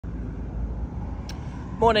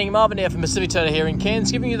Morning, Marvin here from Pacific Toyota here in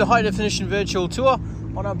Cairns, giving you the high definition virtual tour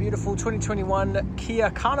on our beautiful 2021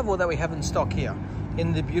 Kia Carnival that we have in stock here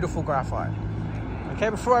in the beautiful graphite.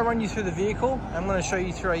 Okay, before I run you through the vehicle, I'm going to show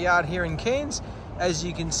you through our yard here in Cairns. As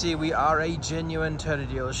you can see, we are a genuine Toyota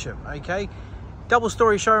dealership, okay? Double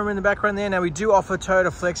story showroom in the background there. Now we do offer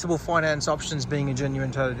Toyota flexible finance options, being a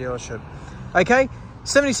genuine Toyota dealership. Okay,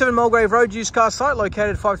 77 Mulgrave Road used car site,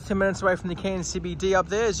 located 5 to 10 minutes away from the Cairns CBD up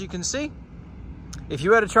there, as you can see. If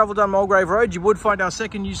you were to travel down Mulgrave Road, you would find our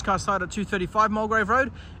second used car site at 235 Mulgrave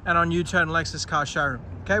Road and our new turn Lexus car showroom.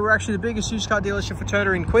 Okay, we're actually the biggest used car dealership for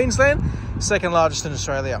Toyota in Queensland, second largest in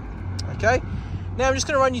Australia. Okay, now I'm just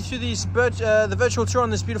going to run you through this the virtual tour on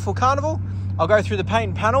this beautiful Carnival. I'll go through the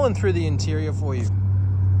paint panel and through the interior for you.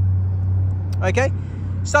 Okay,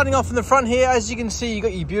 starting off in the front here, as you can see, you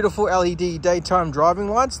got your beautiful LED daytime driving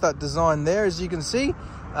lights, that design there, as you can see.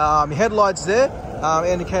 Your headlights there,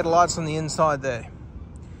 indicator lights on the inside there.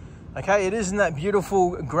 Okay, it is in that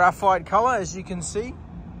beautiful graphite color, as you can see.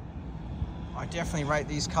 I definitely rate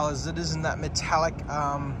these colors. It is in that metallic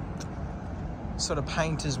sort of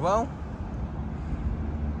paint as well.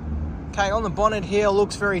 Okay, on the bonnet here,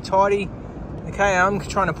 looks very tidy. Okay, I'm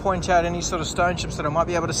trying to point out any sort of stone chips that I might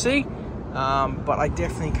be able to see, but I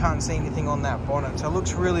definitely can't see anything on that bonnet, so it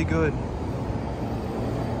looks really good.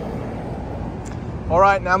 All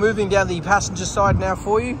right, now moving down the passenger side now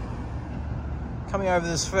for you. Coming over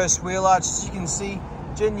this first wheel arch, as you can see,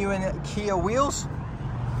 genuine Kia wheels.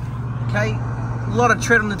 Okay, a lot of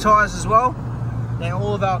tread on the tires as well. Now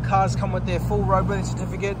all of our cars come with their full roadworthy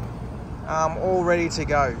certificate, all ready to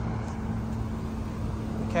go.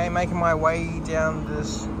 Okay, making my way down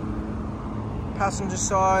this passenger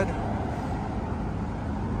side.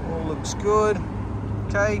 All looks good.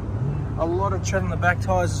 Okay, a lot of tread on the back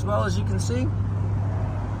tires as well, as you can see.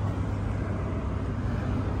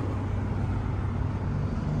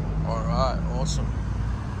 Alright, awesome.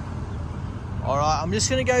 Alright, I'm just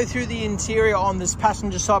going to go through the interior on this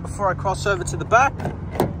passenger side before I cross over to the back.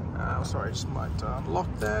 Sorry, I just might unlock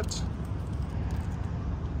that.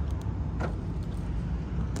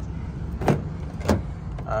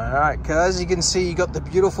 Alright, as you can see, you got the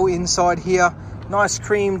beautiful inside here. Nice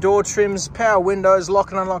cream door trims, power windows,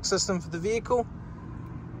 lock and unlock system for the vehicle.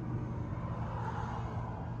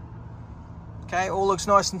 Okay, all looks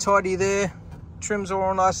nice and tidy there. Trims are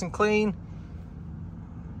all nice and clean.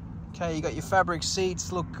 Okay, you got your fabric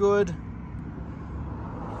seats, look good.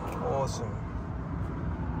 Awesome.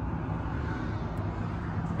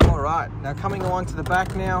 All right, now coming along to the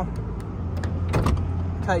back now.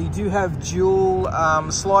 Okay, you do have dual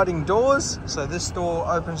sliding doors, so this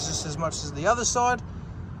door opens just as much as the other side.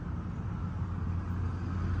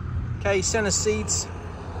 Okay, center seats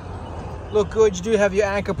look good. You do have your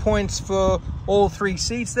anchor points for all 3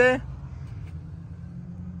 seats there.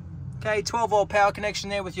 Okay, 12-volt power connection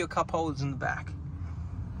there with your cup holders in the back.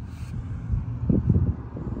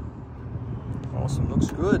 Awesome, looks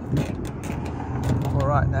good. All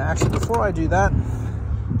right, now actually before I do that,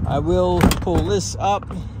 I will pull this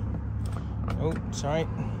up. Oh, sorry.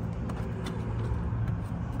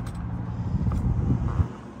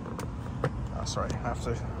 Oh, sorry, I have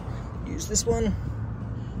to use this one,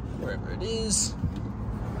 wherever it is.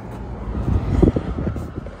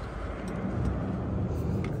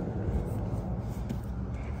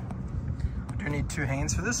 Need 2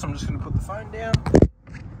 hands for this, so I'm just going to put the phone down.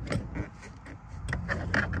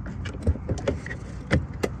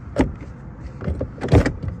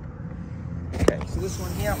 Okay, so this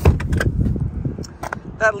one here,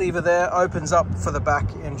 that lever there opens up for the back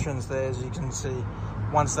entrance there, as you can see,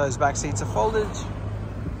 once those back seats are folded.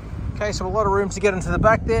 Okay, so a lot of room to get into the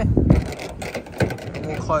back there.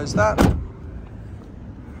 We'll close that.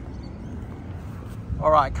 All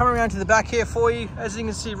right, coming around to the back here for you. As you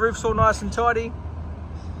can see, roof's all nice and tidy.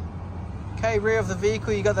 Okay, rear of the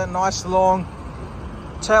vehicle, you got that nice long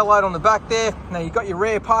tail light on the back there. Now you've got your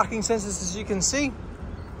rear parking sensors, as you can see,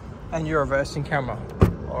 and your reversing camera.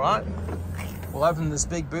 All right, we'll open this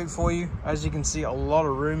big boot for you. As you can see, a lot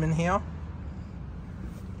of room in here.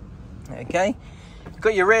 Okay, you've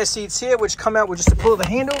got your rear seats here, which come out with just a pull of the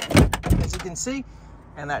handle, as you can see,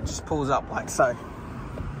 and that just pulls up like so.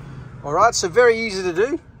 All right, so very easy to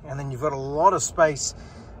do. And then you've got a lot of space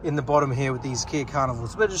in the bottom here with these Kia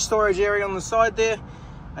Carnivals. A bit of storage area on the side there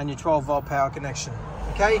and your 12-volt power connection.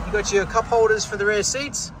 Okay, you got your cup holders for the rear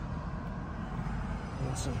seats.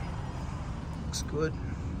 Awesome, looks good.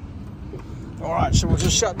 All right, so we'll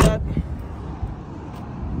just shut that.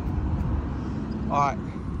 All right,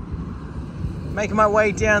 making my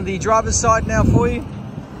way down the driver's side now for you.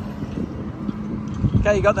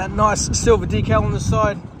 Okay, you got that nice silver decal on the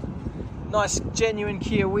side. Nice genuine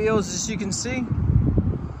Kia wheels, as you can see.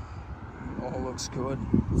 Oh, looks good.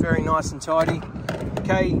 Very nice and tidy.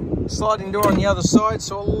 Okay, sliding door on the other side,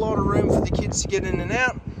 so a lot of room for the kids to get in and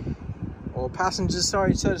out. Or passengers,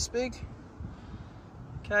 sorry, so to speak.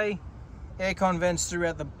 Okay, aircon vents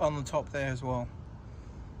throughout on the top there as well.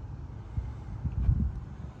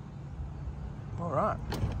 All right.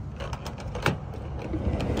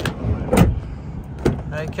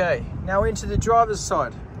 Okay, now into the driver's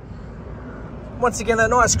side. Once again, that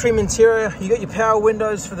nice cream interior. You got your power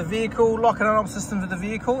windows for the vehicle, lock and unlock system for the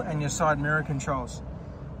vehicle, and your side mirror controls.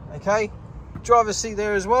 Okay, driver's seat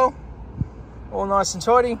there as well. All nice and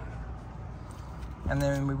tidy. And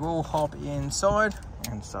then we will hop inside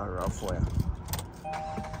and start her up for you.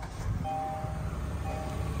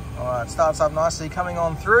 All right, starts up nicely coming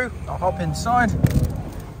on through. I'll hop inside.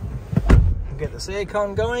 Get this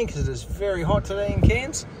aircon going because it is very hot today in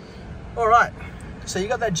Cairns. All right, so you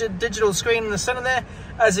got that digital screen in the center there.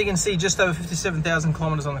 As you can see, just over 57,000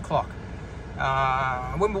 kilometers on the clock.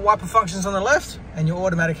 Window wiper functions on the left and your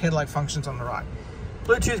automatic headlight functions on the right.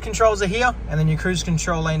 Bluetooth controls are here, and then your cruise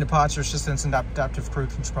control, lane departure assistance, and adaptive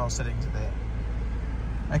cruise control settings are there.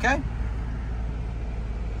 Okay,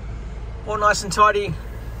 all nice and tidy.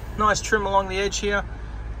 Nice trim along the edge here.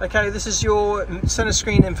 Okay, this is your center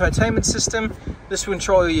screen infotainment system. This will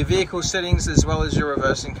control your vehicle settings as well as your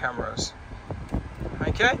reversing cameras.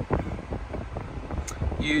 Okay.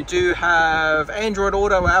 You do have Android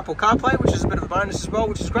Auto or Apple CarPlay, which is a bit of a bonus as well,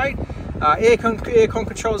 which is great. Aircon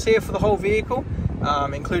controls here for the whole vehicle,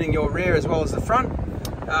 including your rear as well as the front.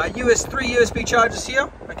 3 USB chargers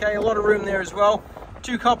here. Okay, a lot of room there as well.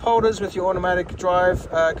 2 cup holders with your automatic drive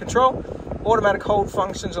control. Automatic hold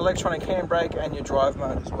functions, electronic handbrake, and your drive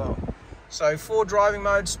mode as well. So 4 driving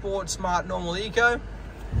modes: Sport, Smart, Normal, Eco.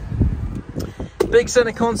 Big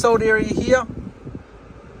center console area here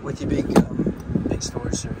with your big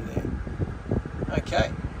storage area there.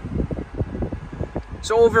 Okay.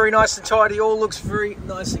 So all very nice and tidy, all looks very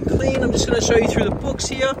nice and clean. I'm just going to show you through the books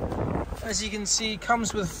here. As you can see,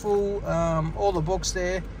 comes with full, all the books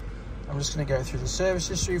there. I'm just going to go through the service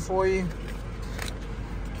history for you.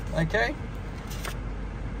 Okay.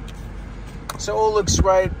 So all looks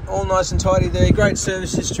great, all nice and tidy there, great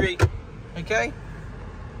service history. Okay.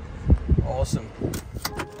 Awesome.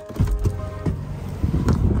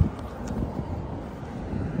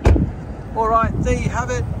 All right, there you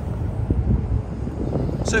have it.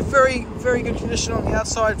 So very, very good condition on the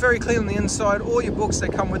outside, very clean on the inside, all your books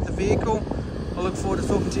that come with the vehicle. I look forward to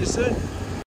talking to you soon.